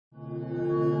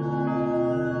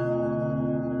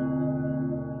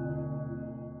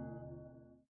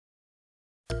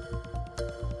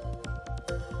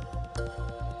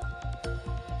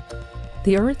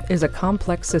The Earth is a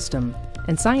complex system,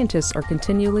 and scientists are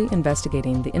continually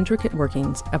investigating the intricate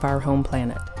workings of our home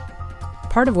planet.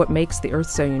 Part of what makes the Earth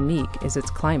so unique is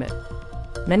its climate.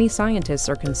 Many scientists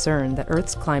are concerned that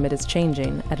Earth's climate is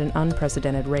changing at an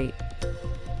unprecedented rate.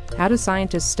 How do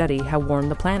scientists study how warm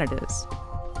the planet is?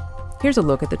 Here's a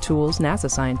look at the tools NASA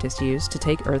scientists use to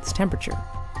take Earth's temperature.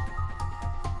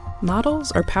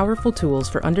 Models are powerful tools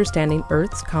for understanding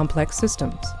Earth's complex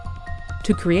systems.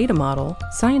 To create a model,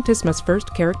 scientists must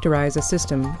first characterize a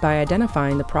system by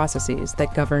identifying the processes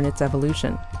that govern its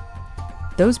evolution.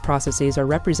 Those processes are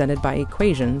represented by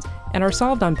equations and are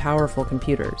solved on powerful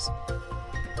computers.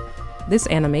 This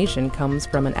animation comes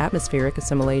from an atmospheric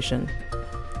assimilation.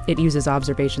 It uses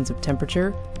observations of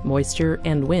temperature, moisture,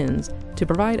 and winds to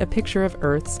provide a picture of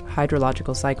Earth's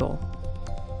hydrological cycle.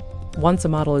 Once a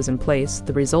model is in place,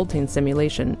 the resulting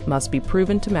simulation must be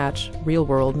proven to match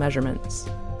real-world measurements.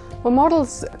 Well,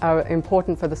 models are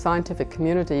important for the scientific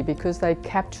community because they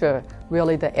capture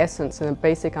really the essence and the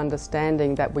basic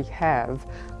understanding that we have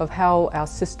of how our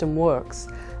system works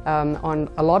on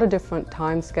a lot of different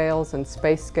time scales and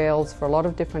space scales for a lot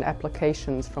of different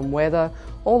applications, from weather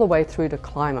all the way through to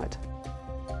climate.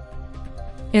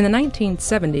 In the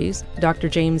 1970s, Dr.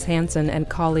 James Hansen and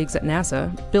colleagues at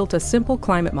NASA built a simple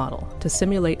climate model to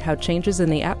simulate how changes in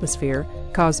the atmosphere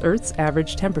cause Earth's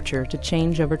average temperature to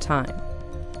change over time.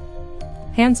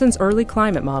 Hansen's early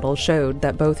climate model showed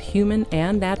that both human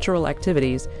and natural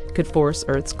activities could force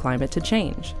Earth's climate to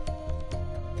change.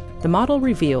 The model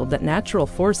revealed that natural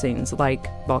forcings like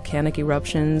volcanic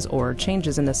eruptions or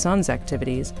changes in the sun's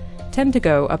activities tend to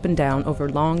go up and down over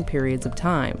long periods of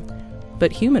time,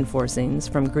 but human forcings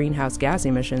from greenhouse gas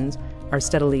emissions are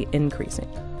steadily increasing.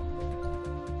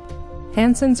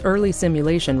 Hansen's early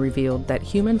simulation revealed that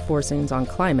human forcings on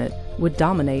climate would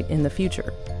dominate in the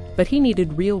future, but he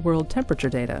needed real-world temperature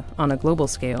data on a global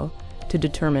scale to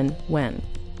determine when.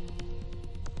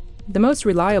 The most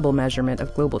reliable measurement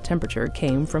of global temperature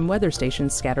came from weather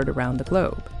stations scattered around the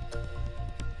globe.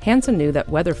 Hansen knew that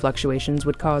weather fluctuations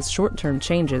would cause short-term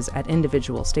changes at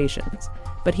individual stations,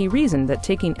 but he reasoned that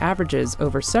taking averages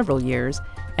over several years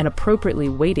and appropriately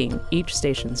weighting each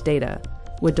station's data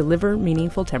would deliver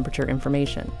meaningful temperature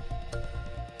information.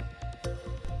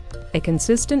 A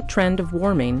consistent trend of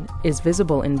warming is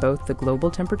visible in both the global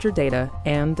temperature data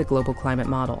and the global climate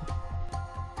model.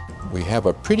 We have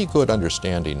a pretty good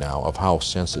understanding now of how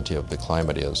sensitive the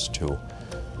climate is to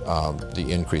the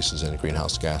increases in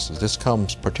greenhouse gases. This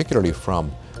comes particularly from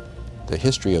the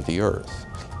history of the Earth.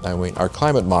 I mean, our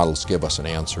climate models give us an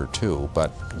answer too,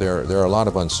 but there are a lot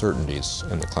of uncertainties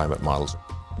in the climate models.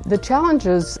 The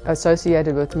challenges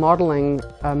associated with modeling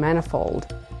are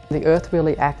manifold. The Earth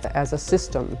really acts as a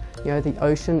system. You know, the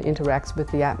ocean interacts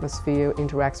with the atmosphere,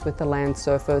 interacts with the land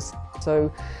surface.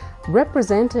 So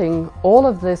representing all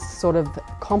of this sort of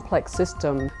complex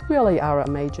system really are a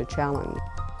major challenge.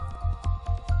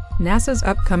 NASA's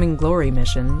upcoming GLORY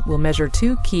mission will measure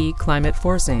two key climate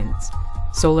forcings: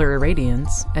 solar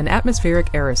irradiance and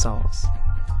atmospheric aerosols.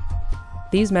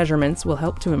 These measurements will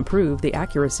help to improve the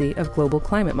accuracy of global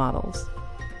climate models.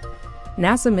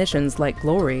 NASA missions like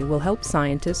GLORY will help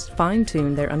scientists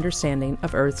fine-tune their understanding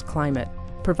of Earth's climate,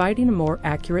 providing a more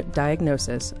accurate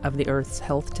diagnosis of the Earth's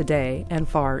health today and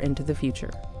far into the future.